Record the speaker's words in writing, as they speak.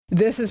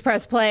This is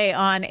Press Play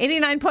on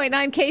 89.9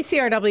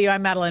 KCRW.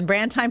 I'm Madeline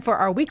Brand. Time for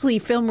our weekly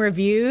film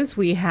reviews.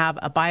 We have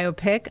a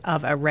biopic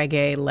of a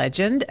reggae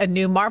legend, a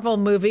new Marvel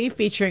movie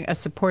featuring a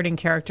supporting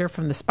character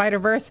from the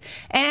Spider-Verse,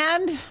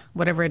 and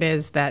whatever it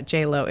is that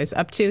J-Lo is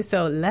up to.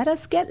 So let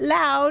us get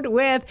loud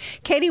with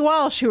Katie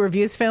Walsh, who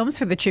reviews films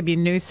for the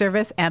Tribune News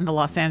Service and the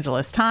Los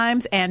Angeles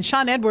Times, and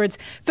Shawn Edwards,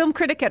 film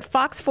critic at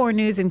Fox 4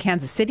 News in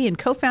Kansas City and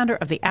co-founder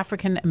of the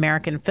African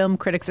American Film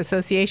Critics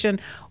Association.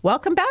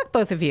 Welcome back,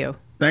 both of you.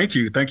 Thank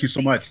you. Thank you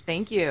so much.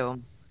 Thank you.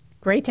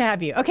 Great to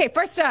have you. Okay,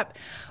 first up,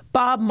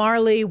 Bob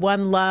Marley,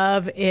 One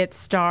Love. It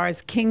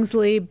stars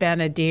Kingsley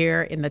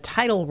Ben-Adir in the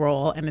title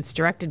role, and it's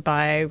directed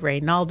by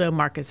Reynaldo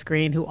Marcus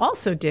Green, who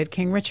also did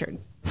King Richard.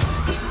 You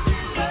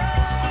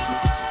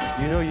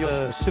know you're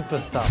a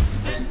superstar.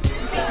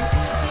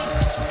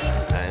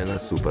 I am a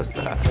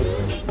superstar.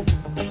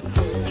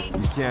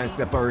 You can't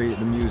separate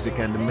the music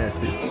and the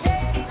message.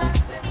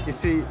 You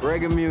see,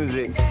 reggae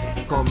music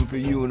comes to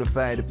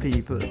unify the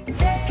people.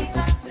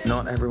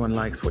 Not everyone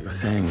likes what you're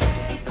saying.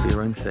 For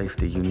your own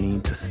safety, you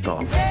need to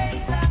stop.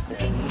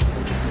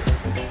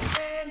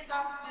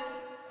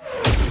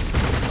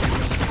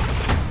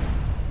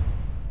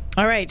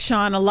 All right,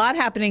 Shawn, a lot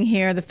happening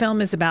here. The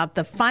film is about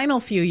the final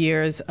few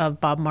years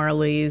of Bob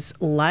Marley's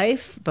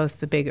life,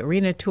 both the big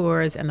arena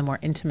tours and the more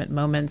intimate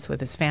moments with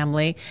his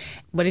family.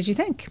 What did you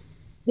think?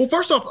 Well,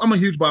 first off, I'm a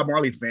huge Bob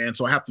Marley fan,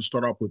 so I have to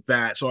start off with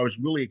that. So I was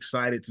really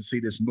excited to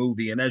see this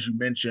movie. And as you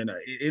mentioned,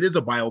 it is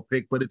a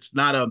biopic, but it's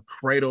not a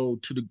cradle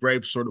to the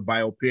grave sort of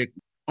biopic.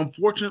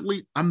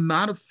 Unfortunately, I'm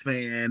not a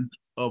fan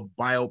of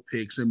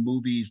biopics and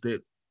movies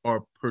that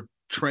are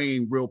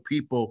portraying real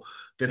people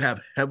that have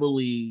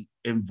heavily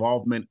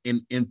involvement and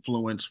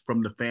influence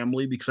from the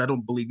family, because I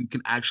don't believe you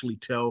can actually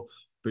tell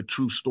the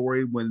true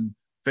story when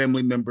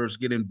family members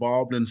get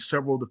involved, and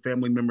several of the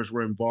family members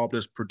were involved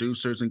as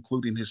producers,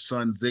 including his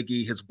son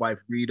Ziggy, his wife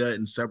Rita,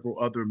 and several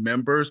other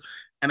members.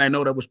 And I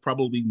know that was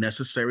probably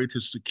necessary to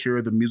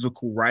secure the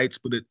musical rights,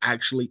 but it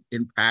actually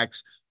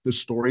impacts the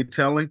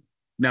storytelling.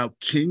 Now,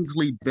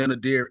 Kingsley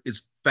Ben-Adir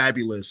is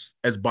fabulous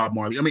as Bob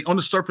Marley. I mean, on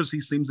the surface,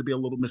 he seems to be a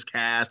little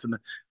miscast, and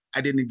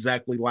I didn't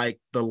exactly like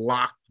the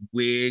locked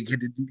wig.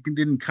 It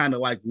didn't kind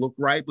of like look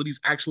right, but he's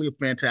actually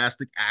a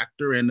fantastic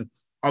actor. And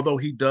although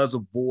he does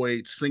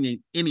avoid singing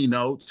any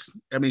notes,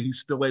 I mean, he's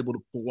still able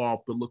to pull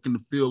off the look and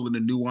the feel and the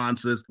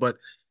nuances, but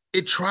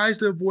it tries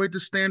to avoid the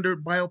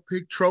standard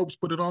biopic tropes,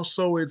 but it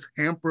also is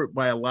hampered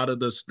by a lot of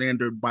the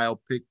standard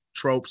biopic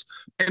tropes.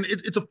 And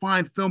it's a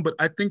fine film, but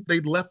I think they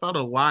left out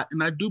a lot.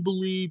 And I do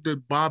believe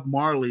that Bob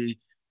Marley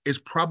is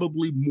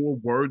probably more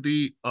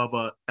worthy of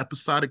an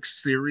episodic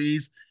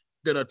series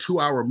than a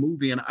 2-hour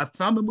movie. And I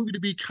found the movie to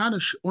be kind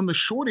of on the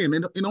short end.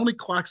 It only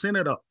clocks in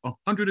at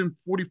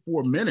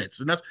 144 minutes.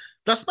 And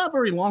that's not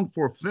very long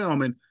for a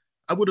film. And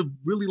I would have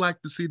really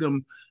liked to see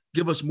them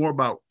give us more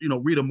about,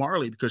 Rita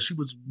Marley, because she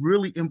was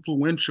really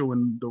influential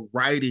in the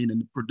writing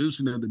and the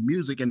producing of the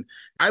music. And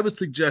I would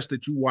suggest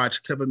that you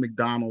watch Kevin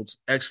McDonald's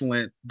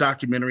excellent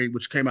documentary,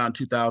 which came out in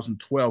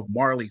 2012,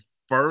 Marley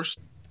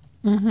First.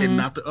 Mm-hmm. And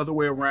not the other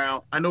way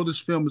around. I know this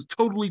film is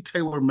totally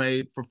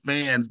tailor-made for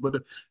fans,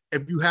 but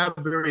if you have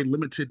very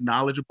limited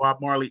knowledge of Bob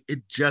Marley, it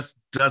just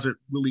doesn't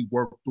really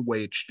work the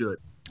way it should.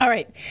 All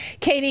right.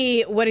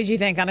 Katie, what did you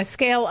think? On a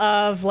scale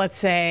of, let's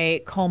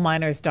say, Coal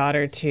Miner's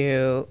Daughter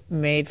to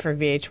Made for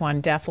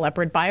VH1 Def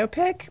Leppard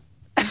biopic,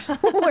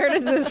 where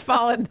does this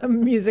fall in the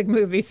music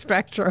movie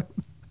spectrum?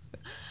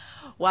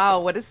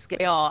 Wow, what a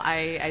scale.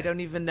 I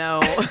don't even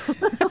know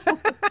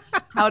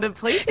how to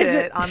place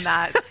it on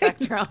that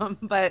spectrum.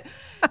 But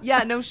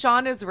yeah, no,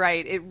 Shawn is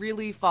right. It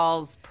really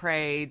falls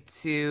prey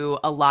to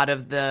a lot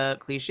of the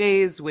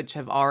cliches, which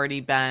have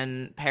already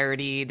been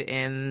parodied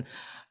in,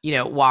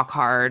 Walk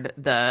Hard,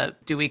 the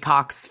Dewey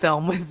Cox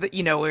film with,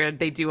 where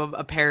they do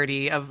a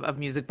parody of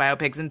music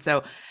biopics. And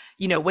so,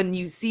 when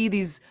you see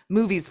these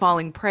movies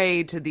falling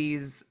prey to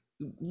these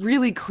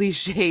really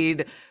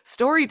cliched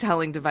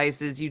storytelling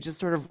devices, you just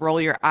sort of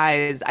roll your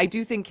eyes. I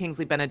do think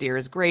Kingsley Ben-Adir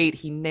is great.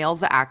 He nails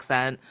the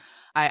accent.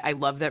 I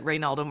love that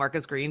Reynaldo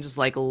Marcus Green just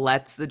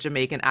lets the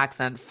Jamaican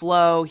accent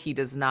flow. He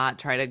does not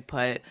try to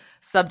put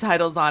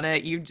subtitles on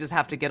it. You just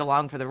have to get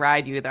along for the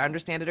ride. You either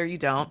understand it or you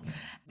don't.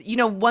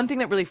 One thing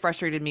that really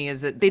frustrated me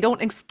is that they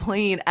don't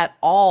explain at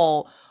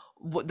all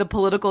what the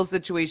political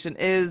situation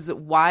is,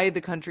 why the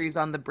country's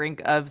on the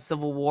brink of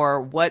civil war,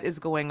 what is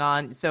going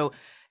on. So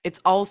it's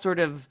all sort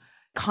of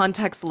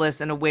contextless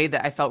in a way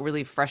that I felt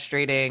really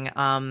frustrating.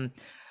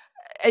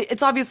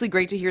 It's obviously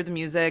great to hear the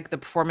music. The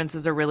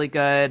performances are really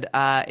good.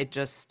 It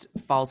just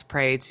falls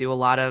prey to a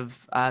lot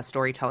of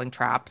storytelling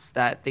traps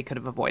that they could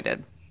have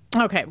avoided.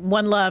 Okay,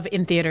 One Love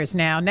in theaters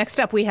now. Next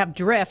up, we have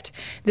Drift.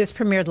 This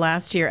premiered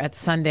last year at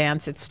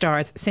Sundance. It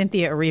stars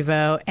Cynthia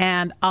Erivo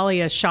and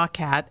Alia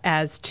Shawkat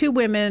as two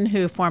women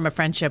who form a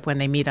friendship when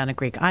they meet on a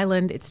Greek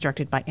island. It's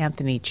directed by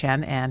Anthony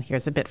Chen, and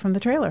here's a bit from the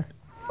trailer.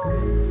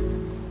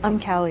 I'm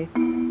Callie.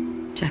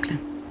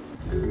 Jacqueline.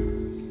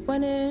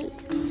 When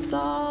it's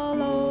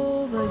all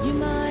over, you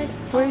might.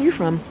 Where are you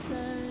from?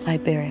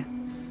 Liberia.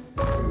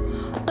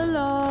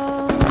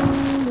 Along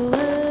the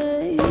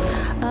way,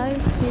 I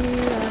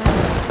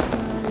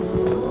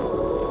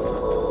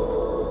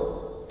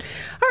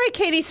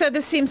Katie, so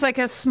this seems like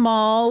a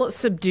small,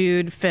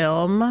 subdued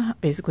film,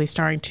 basically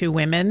starring two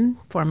women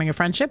forming a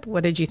friendship.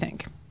 What did you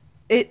think?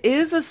 It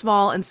is a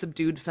small and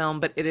subdued film,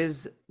 but it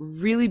is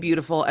really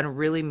beautiful and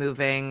really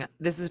moving.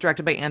 This is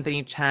directed by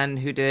Anthony Chen,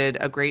 who did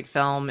a great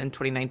film in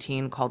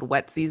 2019 called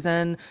Wet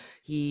Season.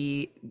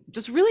 He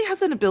just really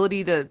has an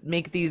ability to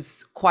make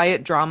these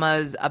quiet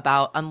dramas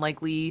about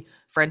unlikely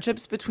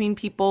friendships between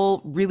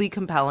people really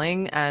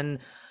compelling and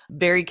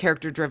very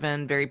character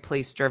driven, very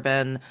place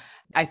driven.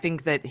 I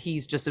think that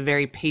he's just a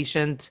very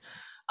patient,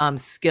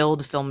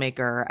 skilled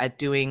filmmaker at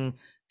doing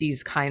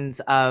these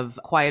kinds of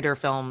quieter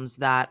films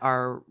that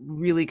are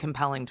really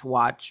compelling to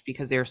watch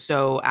because they're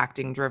so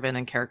acting driven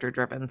and character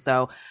driven.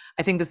 So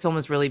I think this film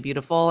is really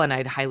beautiful and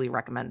I'd highly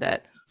recommend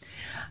it.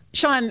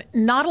 Shawn,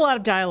 not a lot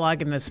of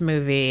dialogue in this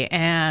movie,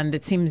 and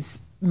it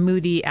seems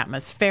moody,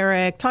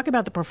 atmospheric. Talk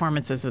about the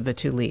performances of the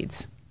two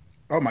leads.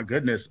 Oh my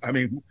goodness. I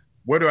mean,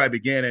 where do I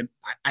begin? And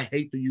I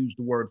hate to use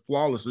the word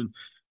flawless. And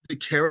the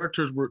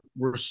characters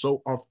were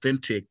so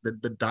authentic.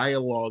 The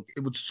dialogue,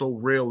 it was so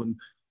real. And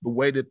the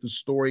way that the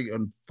story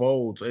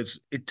unfolds,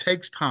 it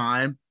takes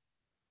time.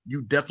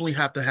 You definitely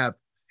have to have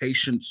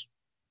patience,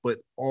 but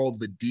all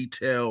the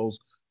details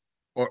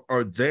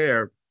are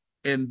there.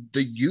 And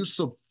the use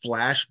of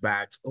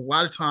flashbacks, a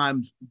lot of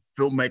times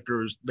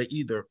filmmakers, they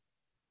either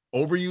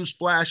overuse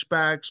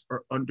flashbacks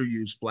or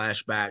underuse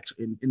flashbacks.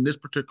 In this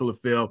particular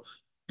film,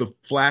 the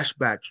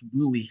flashbacks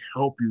really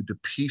help you to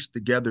piece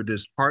together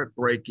this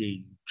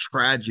heartbreaking,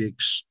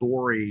 tragic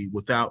story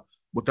without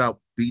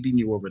beating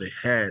you over the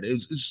head.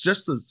 It's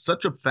just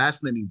such a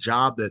fascinating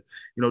job that,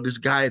 this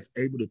guy is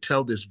able to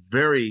tell this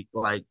very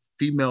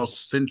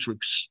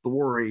female-centric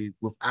story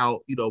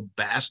without,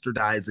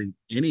 bastardizing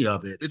any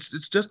of it.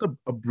 It's just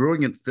a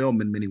brilliant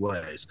film in many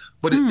ways,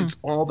 but it's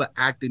all the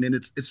acting, and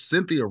it's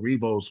Cynthia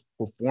Erivo's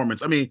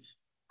performance. I mean,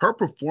 her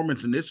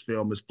performance in this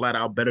film is flat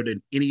out better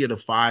than any of the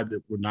 5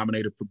 that were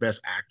nominated for Best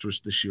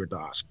Actress this year at the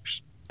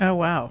Oscars. Oh,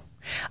 wow.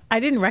 I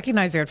didn't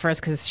recognize her at first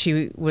because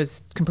she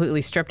was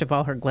completely stripped of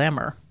all her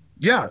glamour.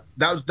 Yeah,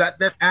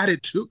 that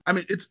added to. I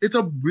mean, it's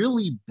a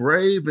really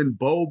brave and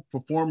bold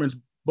performance,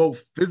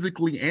 both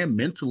physically and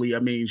mentally.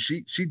 I mean,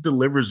 she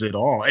delivers it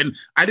all. And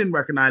I didn't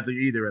recognize her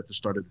either at the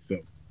start of the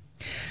film.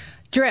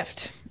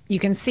 Drift. You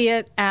can see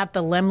it at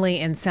the Laemmle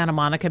in Santa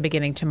Monica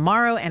beginning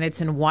tomorrow, and it's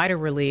in wider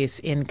release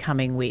in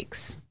coming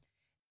weeks.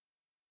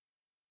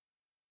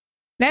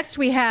 Next,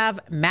 we have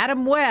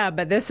Madam Web.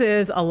 This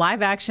is a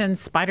live-action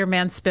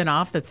Spider-Man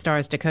spinoff that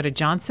stars Dakota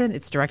Johnson.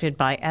 It's directed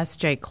by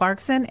S.J.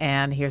 Clarkson,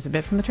 and here's a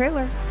bit from the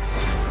trailer.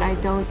 I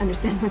don't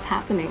understand what's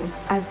happening.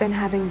 I've been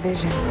having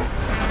visions.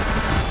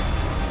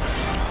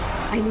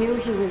 I knew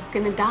he was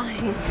gonna die.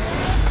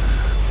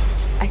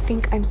 I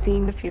think I'm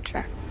seeing the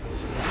future.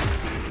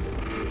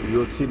 New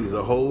York City's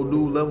a whole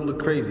new level of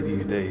crazy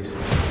these days.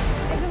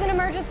 This is an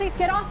emergency.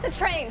 Get off the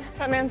train.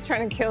 That man's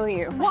trying to kill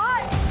you.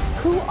 What?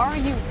 Who are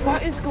you?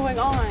 What is going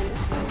on?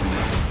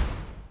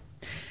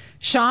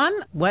 Shawn,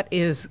 what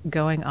is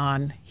going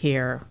on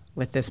here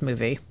with this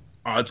movie?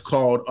 It's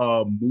called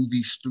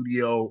movie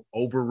studio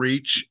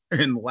overreach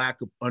and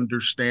lack of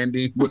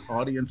understanding what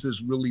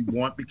audiences really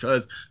want,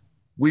 because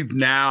we've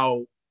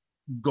now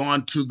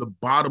gone to the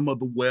bottom of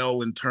the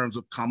well in terms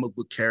of comic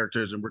book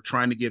characters, and we're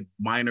trying to give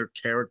minor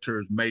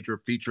characters major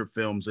feature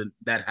films, and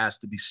that has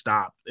to be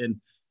stopped. And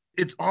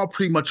it's all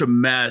pretty much a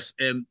mess.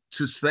 And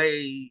to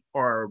say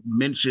or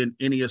mention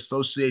any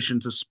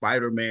association to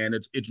Spider-Man,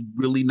 it's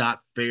really not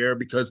fair,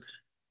 because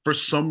for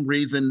some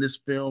reason this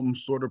film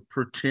sort of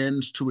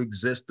pretends to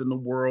exist in the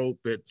world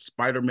that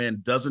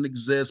Spider-Man doesn't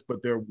exist,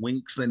 but there are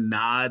winks and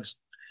nods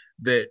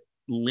that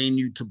lean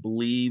you to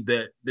believe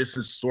that this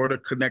is sort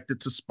of connected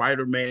to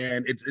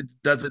Spider-Man. It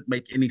doesn't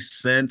make any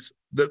sense.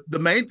 The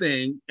main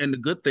thing, and the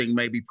good thing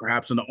maybe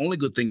perhaps, and the only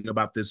good thing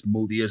about this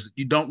movie, is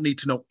you don't need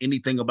to know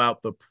anything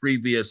about the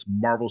previous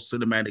Marvel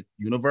Cinematic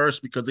Universe,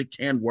 because it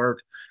can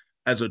work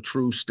as a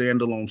true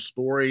standalone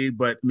story.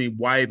 But I mean,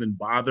 why even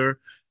bother?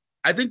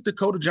 I think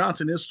Dakota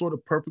Johnson is sort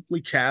of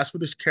perfectly cast for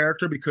this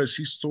character, because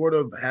she sort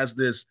of has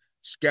this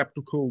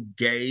skeptical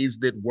gaze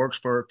that works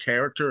for her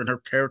character, and her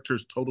character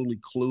is totally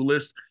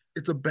clueless.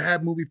 It's a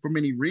bad movie for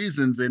many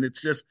reasons, and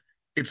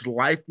it's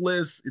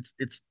lifeless,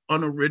 it's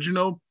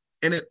unoriginal,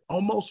 and it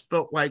almost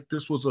felt like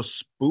this was a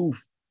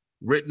spoof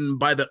written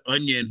by The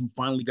Onion, who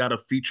finally got a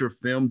feature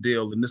film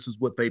deal, and this is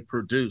what they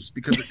produced,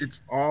 because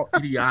it's all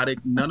idiotic.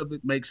 None of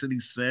it makes any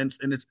sense,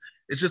 and it's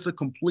just a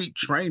complete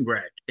train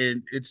wreck,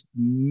 and it's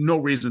no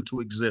reason to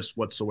exist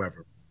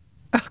whatsoever.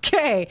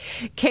 Okay.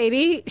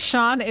 Katie,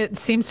 Shawn, it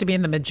seems to be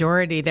in the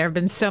majority. There have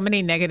been so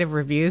many negative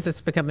reviews,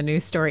 it's become a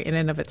news story in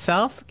and of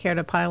itself. Care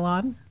to pile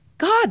on?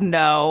 God,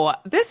 no.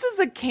 This is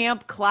a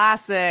camp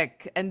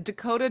classic, and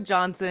Dakota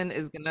Johnson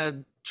is going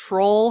to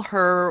troll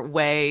her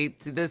way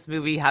to this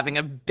movie having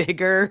a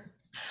bigger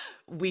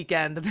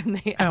weekend than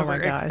they ever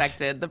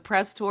expected. The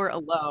press tour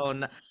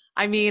alone.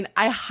 I mean,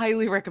 I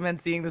highly recommend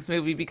seeing this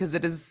movie because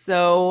it is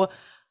so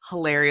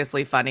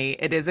hilariously funny.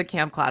 It is a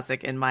camp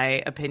classic, in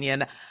my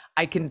opinion.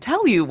 I can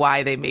tell you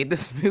why they made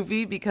this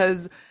movie,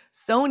 because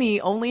Sony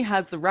only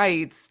has the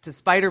rights to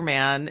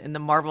Spider-Man in the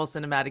Marvel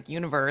Cinematic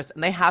Universe,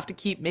 and they have to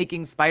keep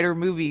making Spider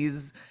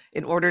movies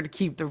in order to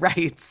keep the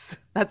rights.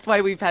 That's why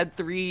we've had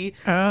 3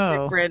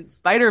 different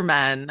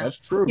Spider-Men. That's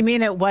true. You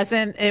mean it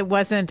wasn't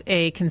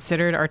a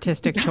considered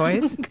artistic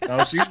choice?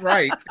 No, she's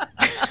right.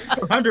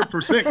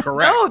 100%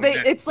 correct. No,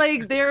 it's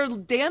like they're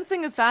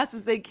dancing as fast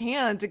as they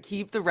can to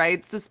keep the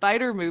rights to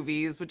Spider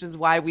movies, which is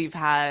why we've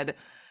had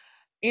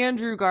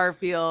Andrew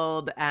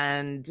Garfield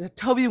and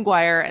Tobey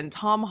Maguire and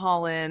Tom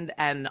Holland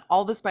and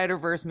all the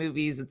Spider-Verse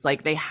movies. It's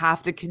like they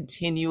have to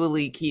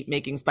continually keep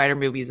making Spider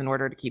movies in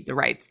order to keep the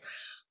rights.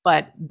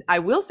 But I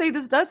will say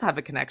this does have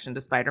a connection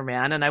to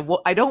Spider-Man, and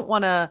I don't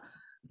want to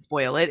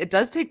spoil it. It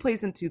does take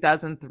place in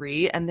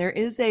 2003, and there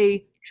is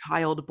a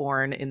child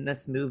born in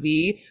this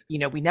movie. You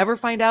know, we never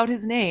find out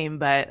his name,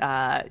 but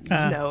you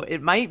know,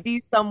 it might be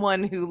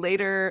someone who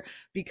later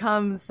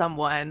becomes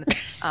someone.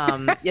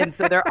 And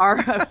so there are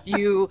a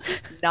few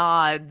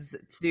nods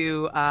to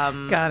you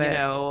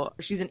know,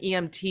 she's an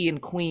EMT in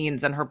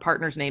Queens and her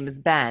partner's name is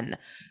Ben.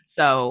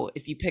 So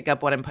if you pick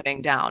up what I'm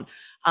putting down.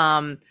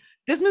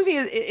 This movie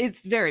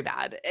it's very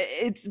bad.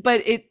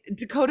 But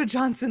Dakota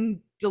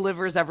Johnson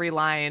delivers every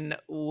line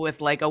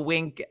with like a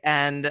wink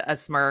and a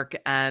smirk,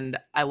 and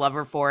I love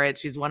her for it.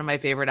 She's one of my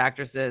favorite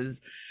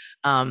actresses.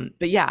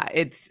 But yeah,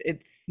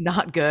 it's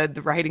not good.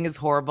 The writing is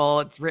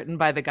horrible. It's written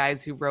by the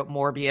guys who wrote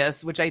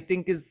Morbius, which I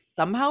think is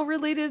somehow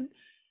related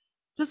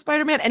to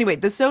Spider-Man. Anyway,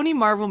 the Sony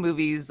Marvel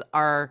movies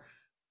are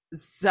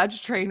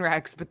such train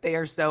wrecks, but they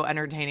are so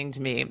entertaining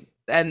to me.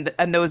 And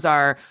those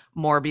are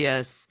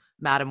Morbius,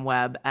 Madam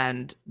Web,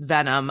 and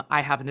Venom.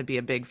 I happen to be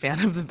a big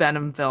fan of the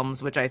Venom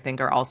films, which I think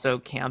are also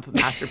camp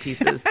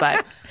masterpieces.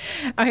 But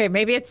okay,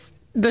 maybe it's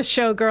the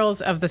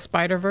Showgirls of the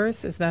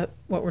Spider-Verse. Is that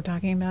what we're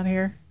talking about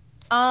here?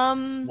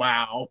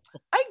 Wow.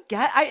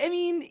 I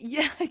mean,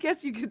 yeah, I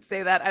guess you could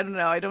say that. I don't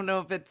know. I don't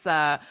know if it's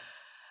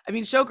I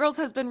mean, Showgirls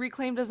has been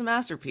reclaimed as a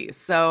masterpiece.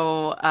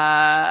 So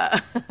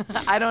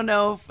I don't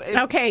know if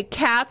okay,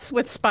 cats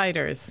with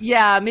spiders.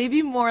 Yeah,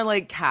 maybe more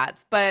like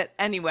cats. But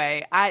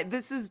anyway,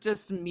 this is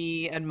just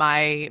me and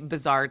my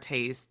bizarre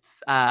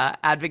tastes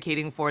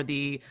advocating for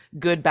the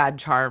good, bad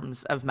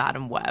charms of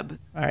Madam Web.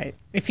 All right,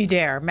 if you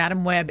dare.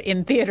 Madam Web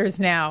in theaters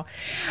now.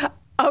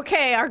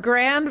 Okay, our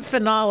grand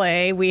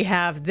finale, we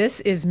have This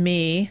Is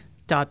Me, ...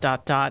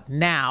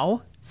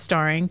 now,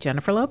 starring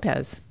Jennifer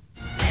Lopez.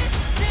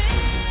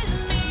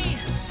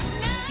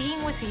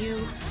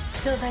 You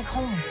feels like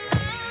home.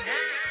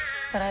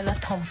 But I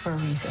left home for a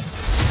reason.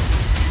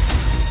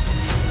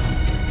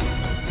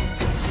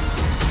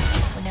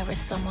 Whenever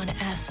someone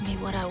asked me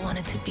what I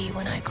wanted to be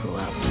when I grew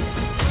up,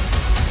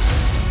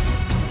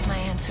 my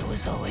answer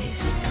was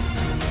always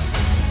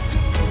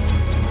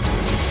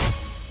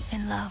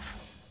in love.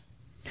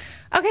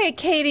 Okay,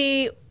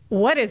 Katie,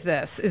 what is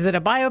this? Is it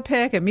a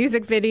biopic, a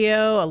music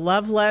video, a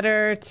love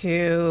letter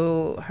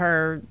to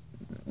her,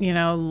 you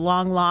know,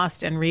 long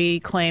lost and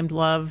reclaimed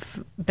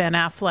love, Ben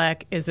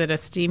Affleck? Is it a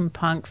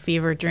steampunk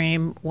fever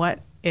dream?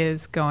 What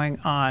is going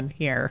on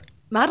here?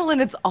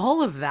 Madeline, it's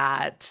all of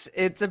that.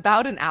 It's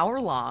about an hour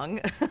long,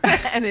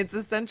 and it's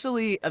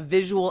essentially a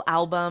visual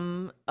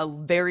album, a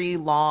very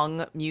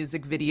long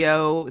music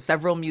video,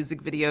 several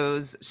music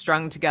videos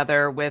strung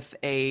together with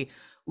a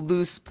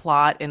loose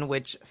plot in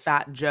which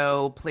Fat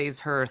Joe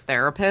plays her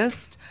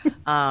therapist,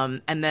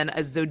 and then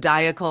a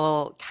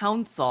zodiacal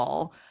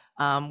council,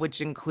 which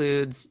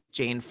includes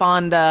Jane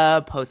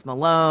Fonda, Post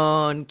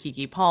Malone,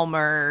 Keke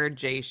Palmer,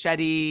 Jay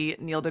Shetty,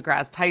 Neil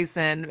deGrasse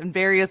Tyson, and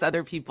various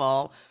other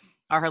people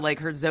are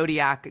her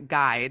zodiac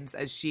guides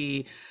as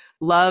she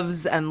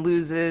loves and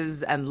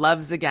loses and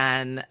loves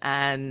again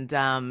and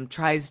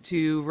tries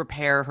to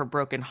repair her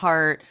broken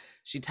heart.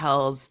 She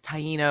tells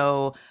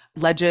Taino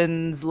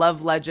legends,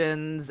 love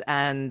legends,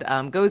 and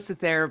goes to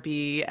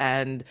therapy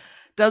and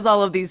does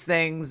all of these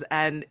things.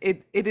 And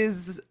it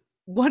is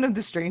one of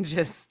the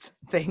strangest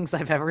things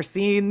I've ever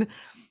seen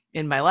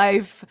in my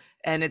life.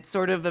 And it's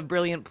sort of a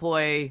brilliant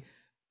ploy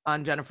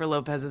on Jennifer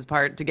Lopez's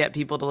part to get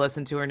people to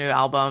listen to her new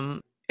album.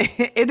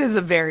 It is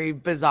a very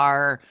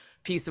bizarre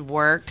piece of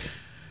work.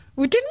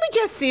 Well, didn't we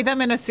just see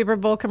them in a Super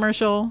Bowl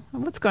commercial?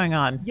 What's going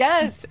on?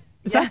 Yes.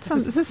 Is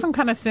this some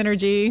kind of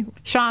synergy?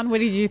 Shawn, what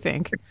did you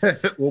think?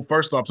 Well,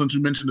 first off, since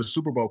you mentioned the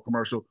Super Bowl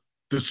commercial,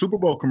 the Super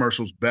Bowl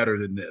commercial is better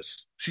than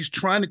this. She's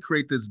trying to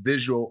create this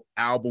visual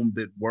album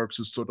that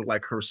works as sort of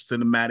like her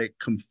cinematic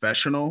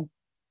confessional.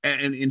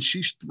 And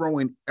she's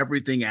throwing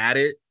everything at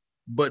it,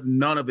 but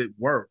none of it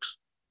works.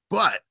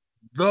 But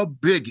the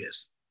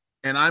biggest,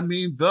 and I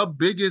mean the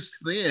biggest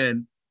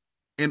sin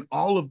in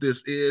all of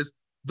this is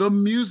the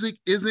music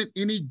isn't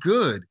any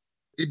good.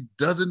 It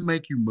doesn't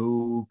make you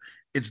move.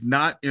 It's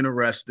not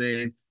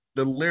interesting.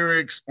 The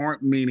lyrics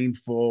aren't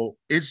meaningful.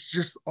 It's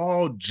just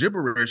all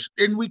gibberish.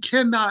 And we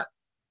cannot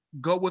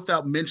go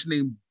without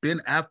mentioning Ben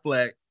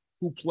Affleck,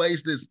 who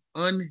plays this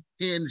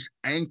unhinged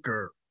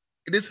anchor.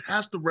 This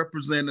has to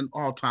represent an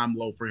all-time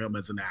low for him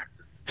as an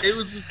actor. It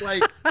was just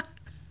like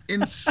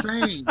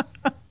insane.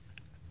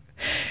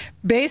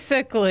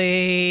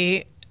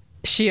 Basically,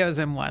 she owes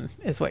him one,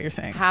 is what you're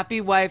saying.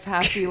 Happy wife,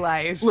 happy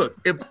life. Look,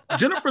 if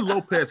Jennifer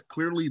Lopez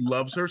clearly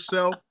loves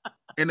herself,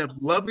 and if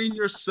loving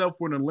yourself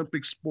were an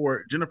Olympic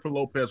sport, Jennifer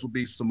Lopez would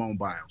be Simone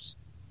Biles.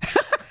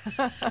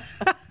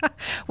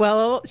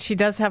 Well, she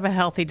does have a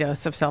healthy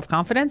dose of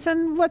self-confidence,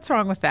 and what's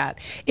wrong with that?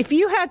 If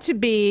you had to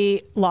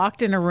be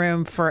locked in a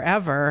room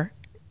forever,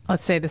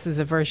 let's say this is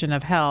a version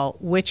of hell,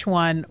 which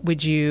one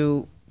would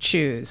you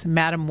choose?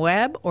 Madam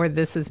Web or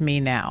This Is Me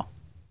Now?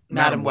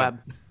 Madam Web.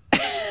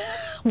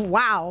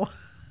 Wow.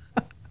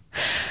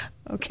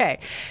 Okay.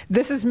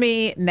 This Is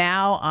Me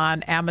Now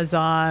on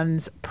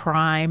Amazon's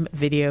Prime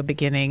Video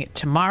beginning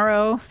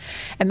tomorrow.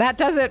 And that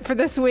does it for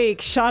this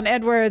week. Shawn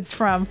Edwards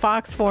from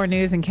Fox 4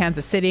 News in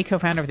Kansas City,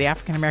 co-founder of the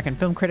African American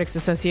Film Critics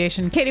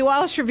Association. Katie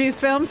Walsh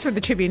reviews films for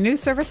the Tribune News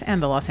Service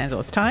and the Los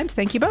Angeles Times.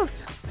 Thank you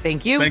both.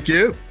 Thank you. Thank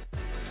you.